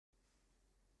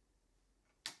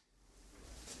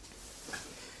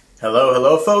Hello,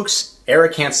 hello folks,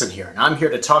 Eric Hansen here, and I'm here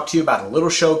to talk to you about a little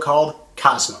show called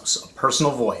Cosmos, A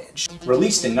Personal Voyage.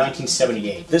 Released in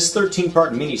 1978, this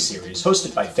 13-part miniseries,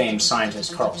 hosted by famed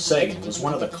scientist Carl Sagan, was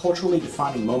one of the culturally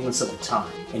defining moments of the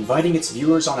time, inviting its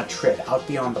viewers on a trip out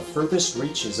beyond the furthest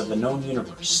reaches of the known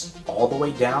universe, all the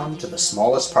way down to the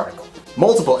smallest particle.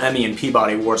 Multiple Emmy and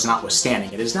Peabody Awards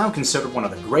notwithstanding, it is now considered one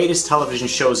of the greatest television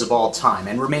shows of all time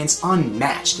and remains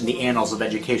unmatched in the annals of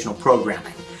educational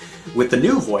programming. With the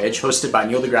new Voyage, hosted by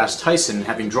Neil deGrasse Tyson,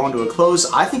 having drawn to a close,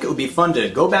 I think it would be fun to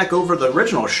go back over the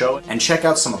original show and check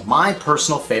out some of my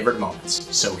personal favorite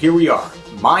moments. So here we are,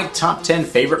 my top 10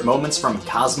 favorite moments from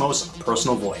Cosmos, A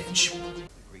Personal Voyage.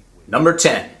 Number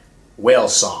 10. Whale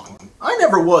Song. I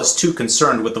never was too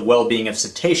concerned with the well-being of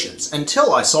cetaceans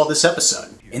until I saw this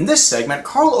episode. In this segment,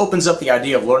 Carl opens up the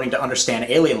idea of learning to understand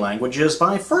alien languages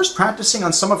by first practicing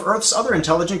on some of Earth's other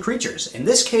intelligent creatures, in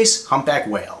this case, humpback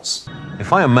whales.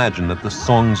 If I imagine that the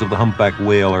songs of the humpback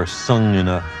whale are sung in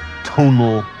a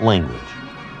tonal language,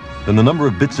 then the number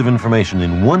of bits of information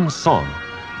in one song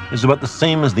is about the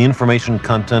same as the information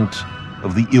content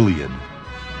of the Iliad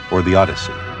or the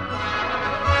Odyssey.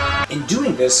 In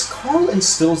doing this, Carl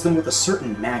instills them with a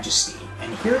certain majesty,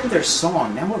 and hearing their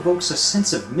song now evokes a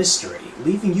sense of mystery,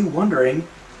 leaving you wondering,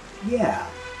 yeah,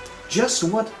 just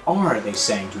what are they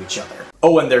saying to each other?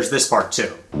 Oh, and there's this part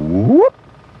too. Whoop.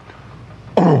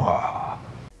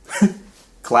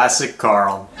 Classic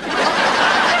Carl.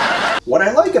 What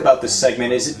I like about this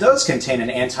segment is it does contain an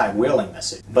anti-whaling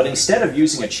message, but instead of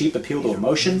using a cheap appeal to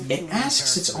emotion, it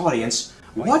asks its audience,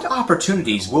 what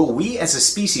opportunities will we as a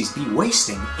species be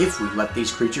wasting if we let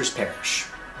these creatures perish?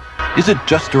 Is it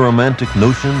just a romantic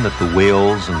notion that the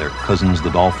whales and their cousins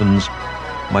the dolphins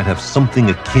might have something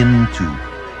akin to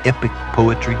epic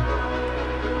poetry?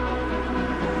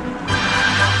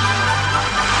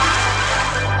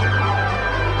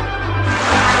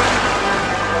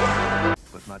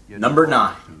 Number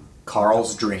 9.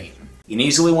 Carl's Dream. In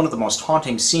easily one of the most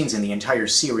haunting scenes in the entire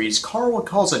series, Carl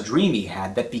recalls a dream he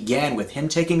had that began with him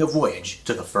taking a voyage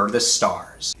to the furthest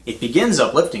stars. It begins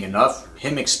uplifting enough,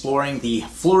 him exploring the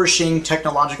flourishing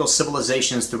technological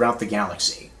civilizations throughout the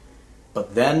galaxy.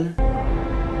 But then...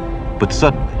 But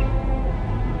suddenly,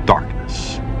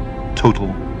 darkness, total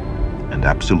and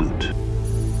absolute.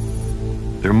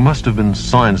 There must have been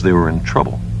signs they were in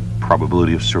trouble.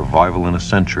 Probability of survival in a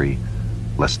century,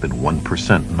 less than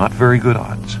 1%, not very good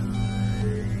odds.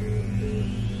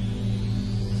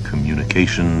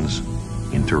 Communications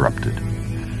interrupted.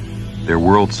 Their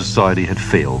world society had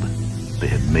failed. They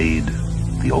had made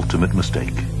the ultimate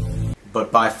mistake.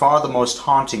 But by far the most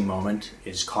haunting moment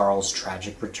is Carl's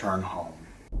tragic return home.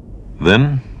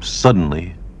 Then,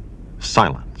 suddenly,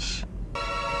 silence.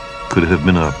 Could it have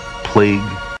been a plague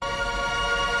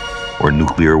or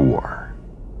nuclear war?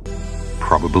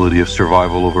 Probability of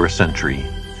survival over a century.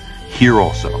 Here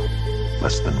also,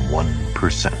 less than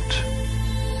 1%.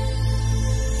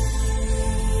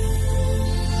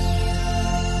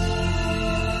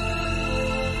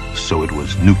 So it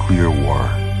was nuclear war,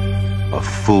 a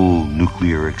full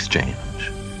nuclear exchange.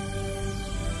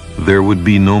 There would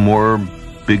be no more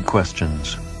big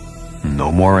questions,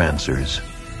 no more answers.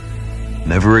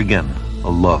 Never again a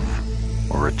love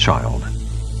or a child.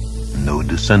 No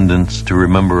descendants to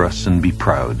remember us and be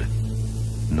proud.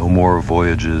 No more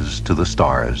voyages to the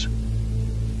stars.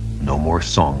 No more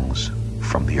songs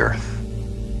from the earth.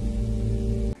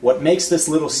 What makes this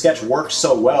little sketch work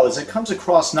so well is it comes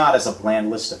across not as a bland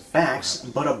list of facts,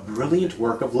 but a brilliant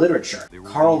work of literature.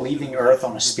 Carl leaving Earth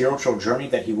on a spiritual journey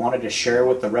that he wanted to share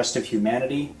with the rest of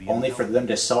humanity, only for them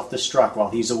to self-destruct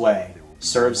while he's away,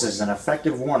 serves as an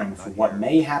effective warning for what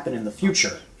may happen in the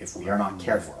future if we are not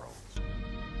careful.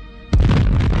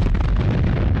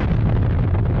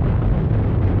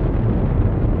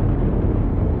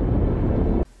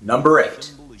 Number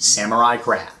 8. Samurai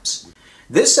Crabs.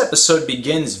 This episode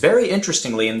begins very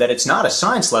interestingly in that it's not a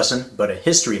science lesson, but a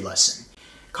history lesson.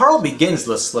 Carl begins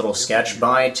this little sketch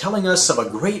by telling us of a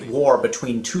great war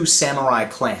between two samurai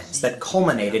clans that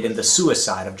culminated in the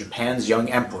suicide of Japan's young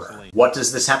emperor. What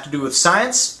does this have to do with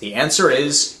science? The answer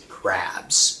is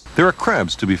crabs. There are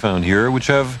crabs to be found here which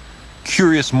have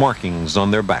curious markings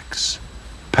on their backs.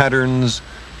 Patterns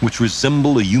which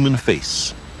resemble a human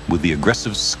face with the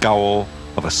aggressive scowl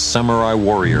of a samurai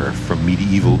warrior from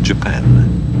medieval Japan.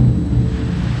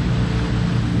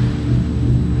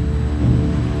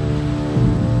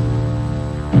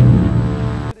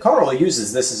 Carl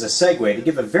uses this as a segue to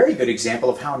give a very good example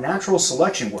of how natural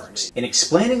selection works, in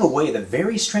explaining away the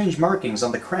very strange markings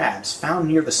on the crabs found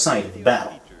near the site of the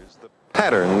battle.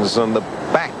 Patterns on the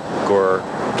back or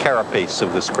carapace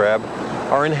of this crab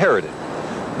are inherited,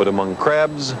 but among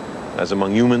crabs, as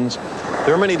among humans,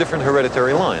 there are many different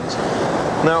hereditary lines.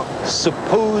 Now,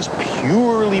 suppose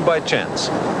purely by chance,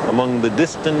 among the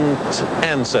distant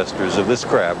ancestors of this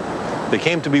crab, there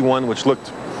came to be one which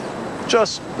looked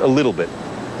just a little bit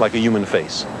like a human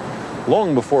face.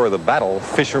 Long before the battle,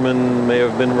 fishermen may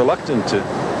have been reluctant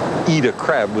to eat a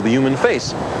crab with a human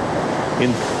face.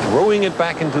 In throwing it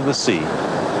back into the sea,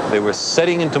 they were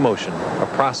setting into motion a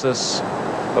process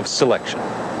of selection.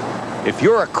 If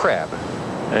you're a crab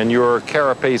and your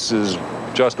carapace is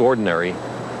just ordinary,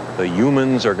 the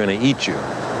humans are going to eat you.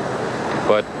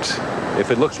 But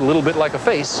if it looks a little bit like a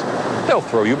face, they'll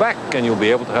throw you back and you'll be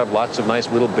able to have lots of nice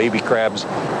little baby crabs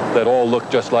that all look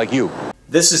just like you.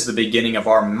 This is the beginning of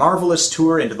our marvelous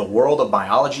tour into the world of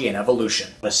biology and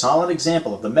evolution. A solid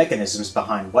example of the mechanisms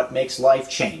behind what makes life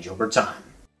change over time.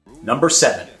 Number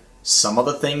 7. Some of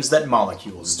the things that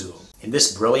molecules do. In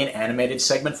this brilliant animated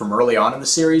segment from early on in the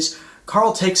series,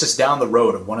 Carl takes us down the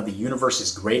road of one of the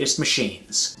universe's greatest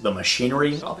machines, the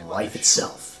machinery of life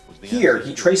itself. Here,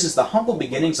 he traces the humble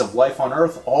beginnings of life on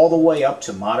Earth all the way up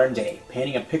to modern day,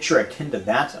 painting a picture akin to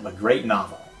that of a great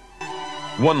novel.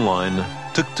 One line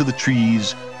took to the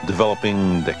trees,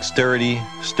 developing dexterity,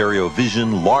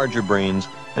 stereovision, larger brains,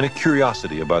 and a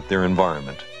curiosity about their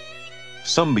environment.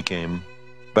 Some became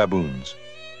baboons,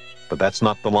 but that's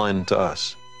not the line to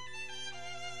us.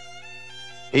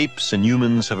 Apes and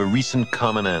humans have a recent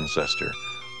common ancestor.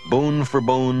 Bone for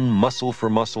bone, muscle for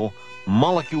muscle,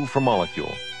 molecule for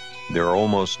molecule. There are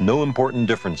almost no important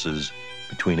differences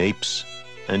between apes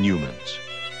and humans.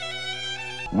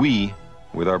 We,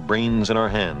 with our brains in our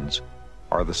hands,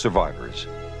 are the survivors.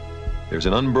 There's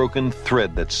an unbroken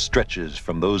thread that stretches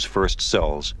from those first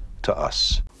cells to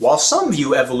us. While some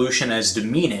view evolution as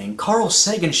demeaning, Carl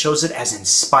Sagan shows it as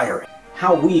inspiring.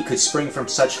 How we could spring from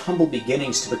such humble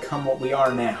beginnings to become what we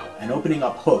are now, and opening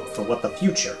up hope for what the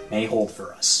future may hold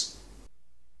for us.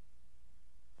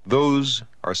 Those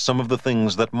are some of the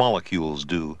things that molecules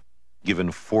do,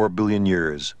 given 4 billion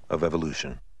years of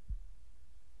evolution.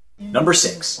 Number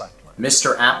 6.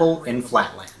 Mr. Apple in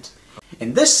Flatland.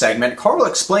 In this segment, Carl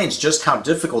explains just how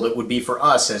difficult it would be for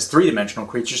us as three-dimensional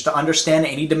creatures to understand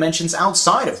any dimensions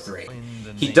outside of 3.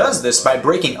 He does this by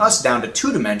breaking us down to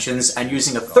 2 dimensions and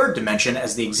using a third dimension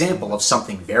as the example of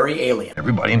something very alien.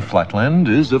 Everybody in Flatland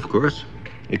is, of course,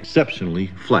 exceptionally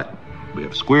flat. We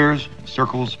have squares,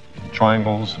 circles,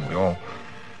 triangles, and we all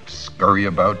scurry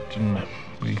about, and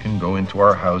we can go into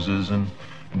our houses and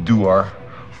do our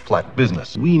flat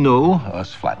business. We know,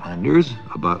 us Flatlanders,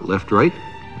 about left-right,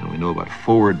 and we know about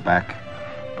forward-back,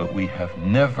 but we have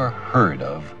never heard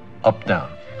of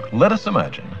up-down. Let us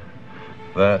imagine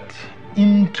that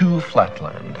into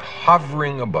Flatland,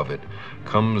 hovering above it,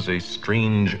 comes a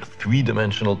strange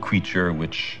 3-dimensional creature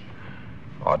which,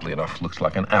 oddly enough, looks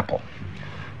like an apple.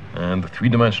 And the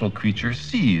 3-dimensional creature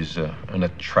sees an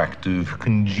attractive,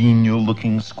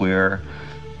 congenial-looking square,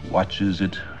 watches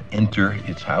it enter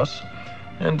its house,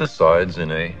 and decides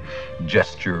in a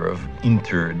gesture of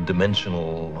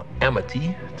interdimensional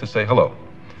amity to say hello.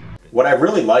 What I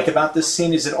really like about this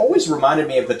scene is it always reminded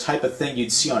me of the type of thing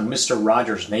you'd see on Mr.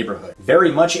 Rogers' Neighborhood,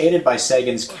 very much aided by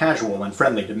Sagan's casual and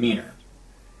friendly demeanor.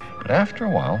 But after a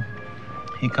while,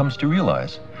 he comes to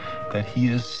realize that he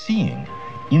is seeing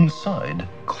inside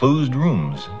closed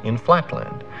rooms in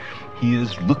Flatland. He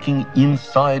is looking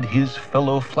inside his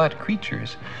fellow flat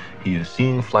creatures. He is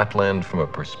seeing Flatland from a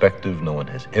perspective no one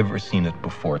has ever seen it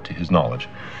before to his knowledge.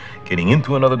 Getting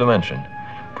into another dimension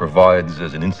provides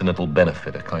as an incidental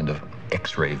benefit a kind of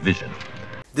X-ray vision.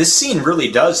 This scene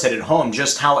really does hit it home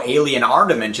just how alien our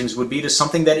dimensions would be to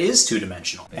something that is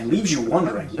 2-dimensional, and leaves you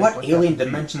wondering what alien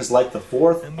dimensions like the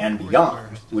 4th and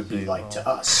beyond would be like to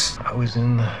us. I was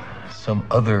in some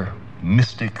other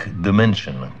mystic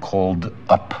dimension called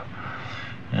Up,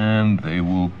 and they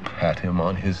will pat him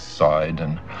on his side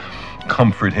and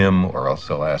comfort him, or else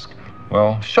they'll ask,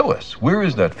 well, show us, where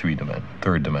is that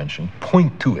third dimension?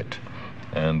 Point to it.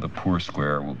 And the poor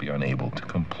square will be unable to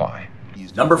comply.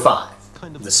 Number 5.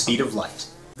 The speed of light.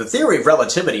 The theory of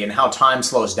relativity and how time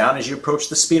slows down as you approach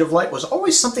the speed of light was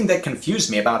always something that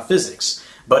confused me about physics.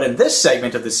 But in this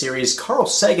segment of the series, Carl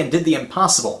Sagan did the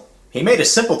impossible. He made a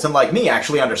simpleton like me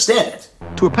actually understand it.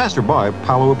 To a passerby,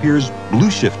 Paolo appears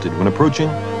blue-shifted when approaching,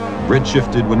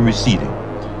 red-shifted when receding.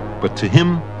 But to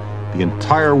him, the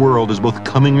entire world is both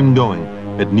coming and going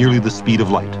at nearly the speed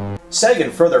of light.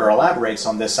 Sagan further elaborates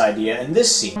on this idea in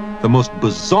this scene. The most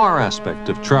bizarre aspect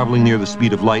of traveling near the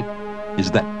speed of light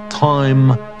is that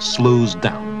time slows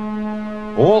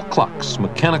down. All clocks,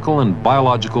 mechanical and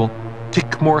biological,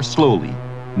 tick more slowly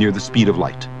near the speed of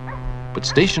light. But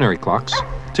stationary clocks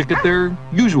tick at their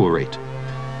usual rate.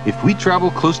 If we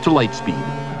travel close to light speed,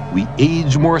 we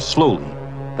age more slowly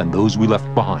than those we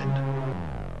left behind.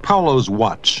 Paolo's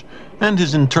watch and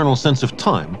his internal sense of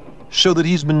time show that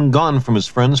he's been gone from his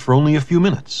friends for only a few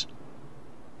minutes.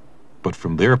 But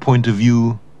from their point of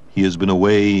view, he has been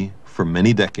away for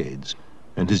many decades,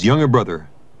 and his younger brother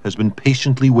has been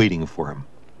patiently waiting for him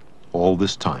all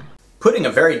this time. Putting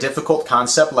a very difficult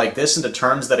concept like this into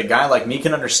terms that a guy like me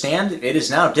can understand, it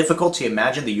is now difficult to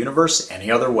imagine the universe any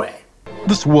other way.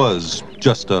 This was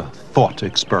just a thought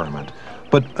experiment,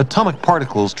 but atomic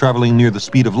particles traveling near the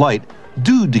speed of light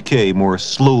do decay more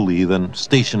slowly than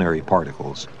stationary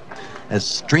particles. As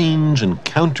strange and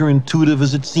counterintuitive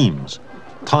as it seems,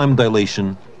 time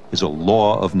dilation is a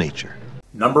law of nature.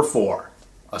 Number 4.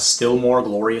 A still more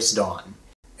glorious dawn.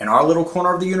 In our little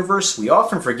corner of the universe, we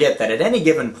often forget that at any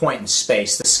given point in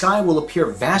space, the sky will appear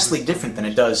vastly different than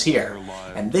it does here.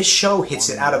 And this show hits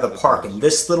it out of the park in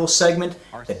this little segment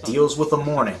that deals with the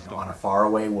morning on a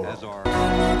faraway world.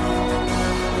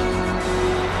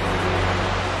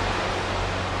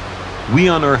 We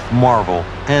on Earth marvel,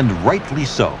 and rightly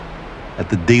so, at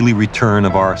the daily return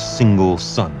of our single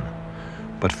sun.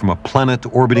 But from a planet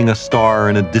orbiting a star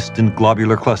in a distant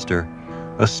globular cluster,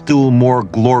 a still more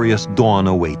glorious dawn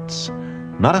awaits.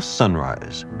 Not a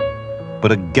sunrise,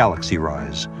 but a galaxy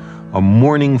rise, a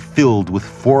morning filled with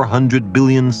 400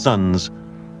 billion suns,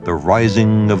 the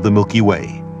rising of the Milky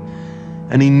Way.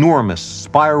 An enormous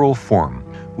spiral form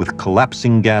with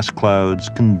collapsing gas clouds,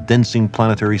 condensing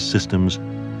planetary systems,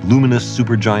 luminous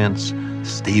supergiants,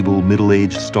 stable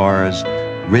middle-aged stars,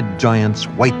 red giants,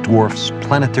 white dwarfs,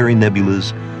 planetary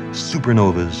nebulas,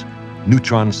 supernovas,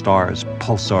 neutron stars,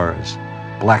 pulsars,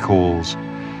 black holes,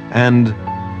 and,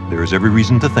 there is every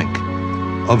reason to think,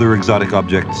 other exotic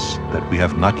objects that we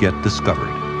have not yet discovered.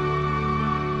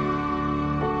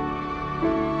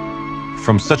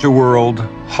 From such a world,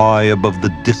 high above the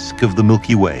disk of the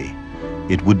Milky Way,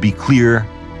 it would be clear,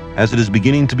 as it is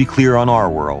beginning to be clear on our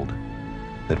world,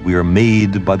 that we are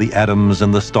made by the atoms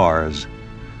and the stars,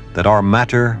 that our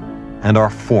matter and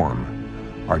our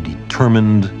form are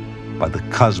determined by the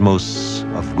cosmos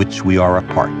of which we are a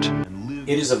part.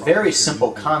 It is a very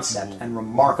simple concept and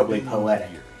remarkably poetic.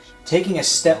 Taking a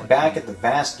step back at the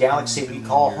vast galaxy we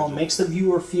call home makes the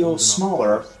viewer feel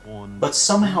smaller, but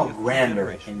somehow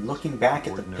grander in looking back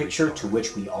at the picture to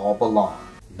which we all belong.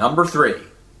 Number 3.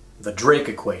 The Drake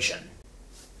Equation.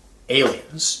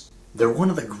 Aliens. They're one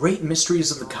of the great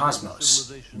mysteries of the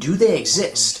cosmos. Do they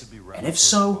exist? And if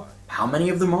so, how many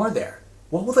of them are there?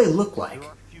 What will they look like?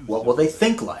 What will they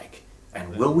think like?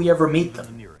 And will we ever meet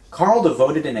them? Carl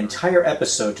devoted an entire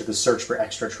episode to the search for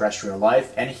extraterrestrial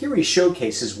life, and here he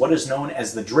showcases what is known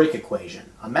as the Drake Equation,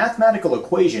 a mathematical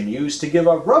equation used to give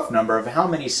a rough number of how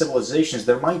many civilizations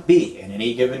there might be in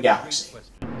any given galaxy.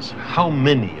 How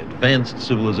many advanced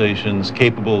civilizations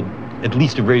capable, at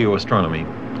least of radio astronomy,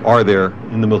 are there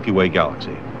in the Milky Way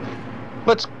galaxy?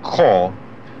 Let's call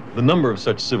the number of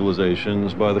such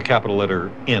civilizations by the capital letter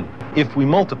N. If we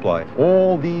multiply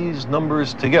all these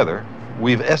numbers together,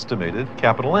 we've estimated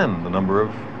capital N, the number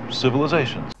of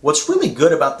civilizations. What's really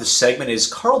good about this segment is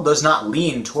Carl does not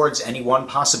lean towards any one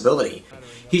possibility.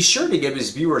 He's sure to give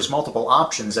his viewers multiple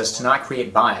options as to not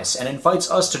create bias, and invites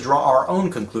us to draw our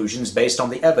own conclusions based on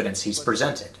the evidence he's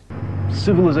presented.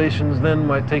 Civilizations then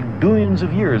might take billions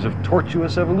of years of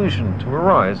tortuous evolution to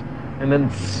arise, and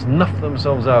then snuff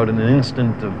themselves out in an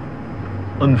instant of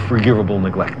unforgivable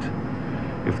neglect.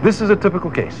 If this is a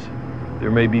typical case, there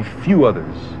may be few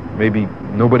others, maybe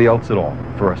nobody else at all,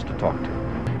 for us to talk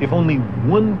to. If only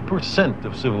 1%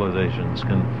 of civilizations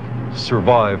can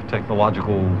survive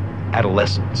technological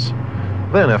adolescence,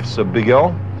 then F sub big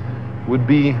L would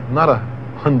be not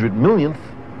 100 millionth,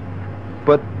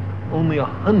 but only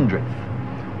 100th.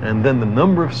 And then the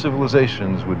number of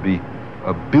civilizations would be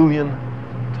 1 billion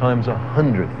times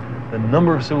 100th. The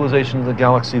number of civilizations in the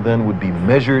galaxy then would be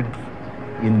measured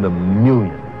in the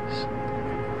millions.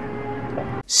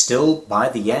 Still, by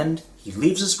the end, he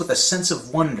leaves us with a sense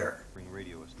of wonder.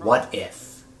 What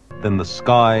if? Then the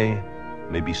sky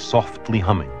may be softly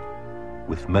humming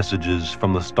with messages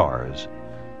from the stars,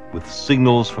 with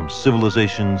signals from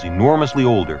civilizations enormously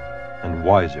older and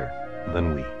wiser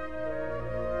than we.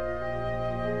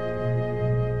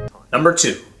 Number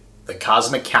 2. The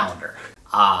Cosmic Calendar.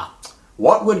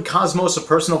 What would Cosmos: A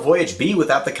Personal Voyage be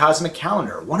without the Cosmic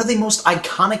Calendar? One of the most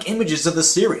iconic images of the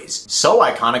series. So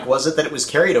iconic was it that it was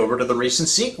carried over to the recent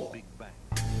sequel.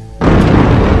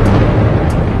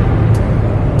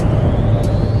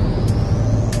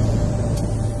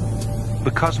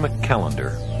 The Cosmic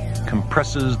Calendar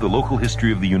compresses the local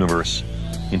history of the universe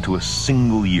into a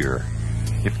single year.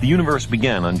 If the universe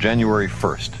began on January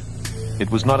 1st,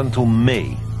 it was not until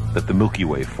May that the Milky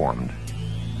Way formed.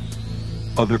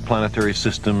 Other planetary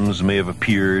systems may have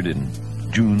appeared in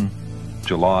June,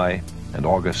 July, and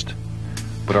August,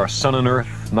 but our Sun and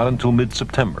Earth not until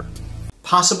mid-September.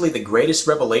 Possibly the greatest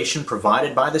revelation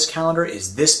provided by this calendar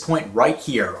is this point right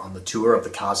here on the tour of the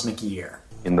cosmic year.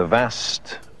 In the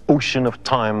vast ocean of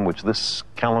time which this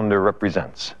calendar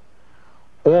represents,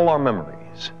 all our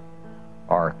memories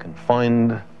are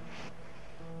confined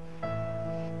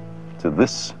to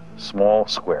this small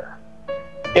square.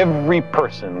 Every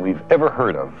person we've ever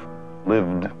heard of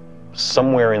lived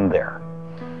somewhere in there.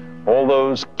 All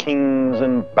those kings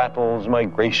and battles,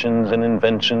 migrations and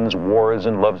inventions, wars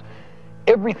and loves,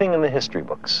 everything in the history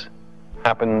books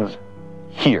happens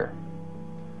here,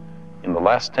 in the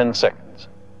last 10 seconds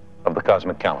of the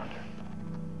cosmic calendar.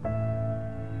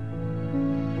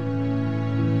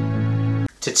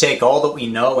 To take all that we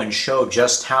know and show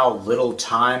just how little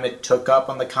time it took up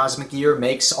on the cosmic year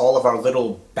makes all of our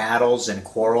little battles and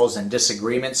quarrels and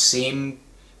disagreements seem,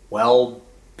 well,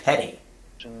 petty.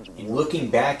 In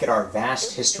looking back at our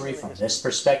vast history from this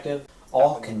perspective,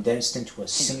 all condensed into a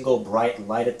single bright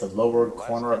light at the lower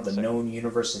corner of the known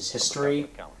universe's history,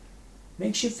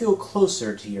 makes you feel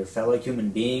closer to your fellow human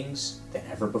beings than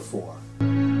ever before.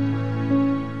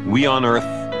 We on Earth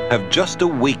have just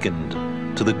awakened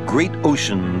to the great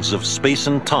oceans of space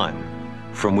and time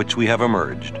from which we have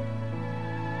emerged.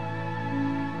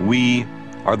 We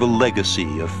are the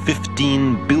legacy of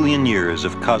 15 billion years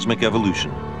of cosmic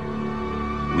evolution.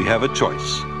 We have a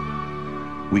choice.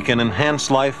 We can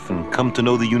enhance life and come to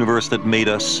know the universe that made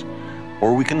us,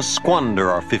 or we can squander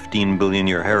our 15 billion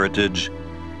year heritage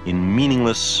in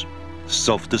meaningless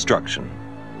self-destruction.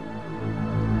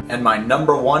 And my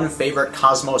 #1 favorite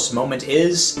Cosmos moment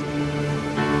is...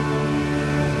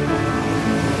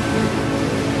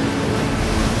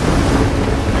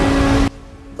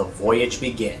 The Voyage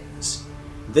Begins.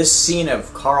 This scene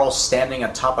of Carl standing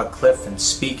atop a cliff and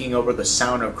speaking over the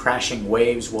sound of crashing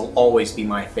waves will always be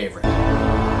my favorite.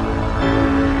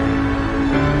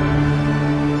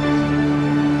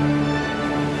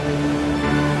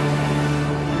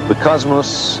 The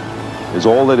cosmos is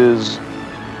all that is,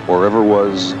 or ever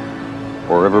was,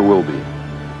 or ever will be.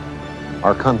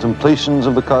 Our contemplations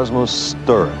of the cosmos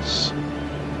stir us.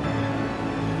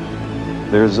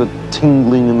 There's a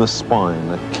tingling in the spine,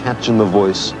 a catch in the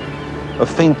voice, a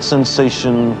faint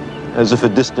sensation as if a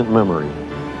distant memory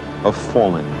of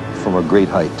falling from a great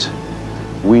height.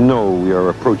 We know we are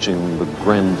approaching the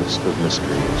grandest of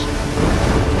mysteries.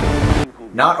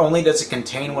 Not only does it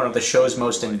contain one of the show's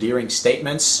most endearing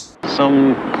statements,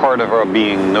 some part of our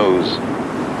being knows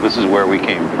this is where we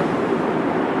came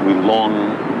from. We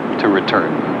long to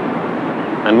return.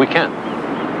 And we can,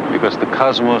 because the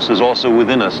cosmos is also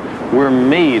within us. We're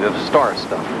made of star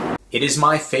stuff. It is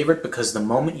my favorite because the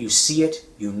moment you see it,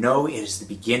 you know it is the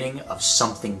beginning of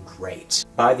something great.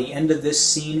 By the end of this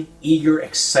scene, eager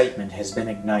excitement has been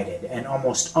ignited, and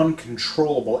almost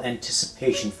uncontrollable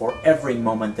anticipation for every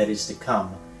moment that is to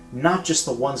come. Not just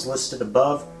the ones listed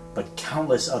above, but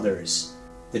countless others.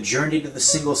 The journey to the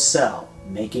single cell,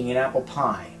 making an apple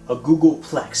pie, a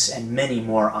Googleplex, and many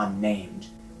more unnamed.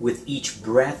 With each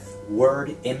breath,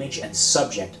 word, image, and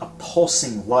subject, a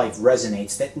pulsing life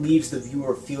resonates that leaves the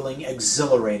viewer feeling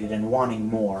exhilarated and wanting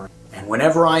more. And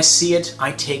whenever I see it,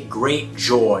 I take great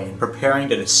joy in preparing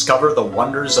to discover the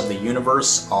wonders of the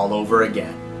universe all over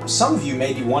again. Some of you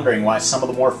may be wondering why some of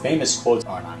the more famous quotes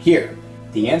are not here.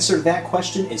 The answer to that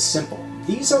question is simple.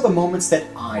 These are the moments that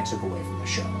I took away from the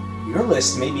show. Your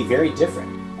list may be very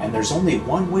different, and there's only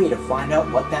one way to find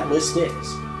out what that list is.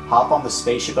 Hop on the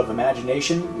spaceship of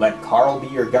imagination, let Carl be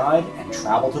your guide, and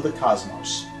travel to the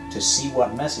cosmos to see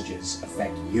what messages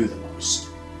affect you the most.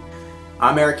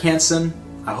 I'm Eric Hansen.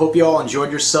 I hope you all enjoyed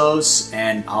yourselves,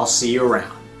 and I'll see you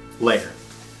around. Later.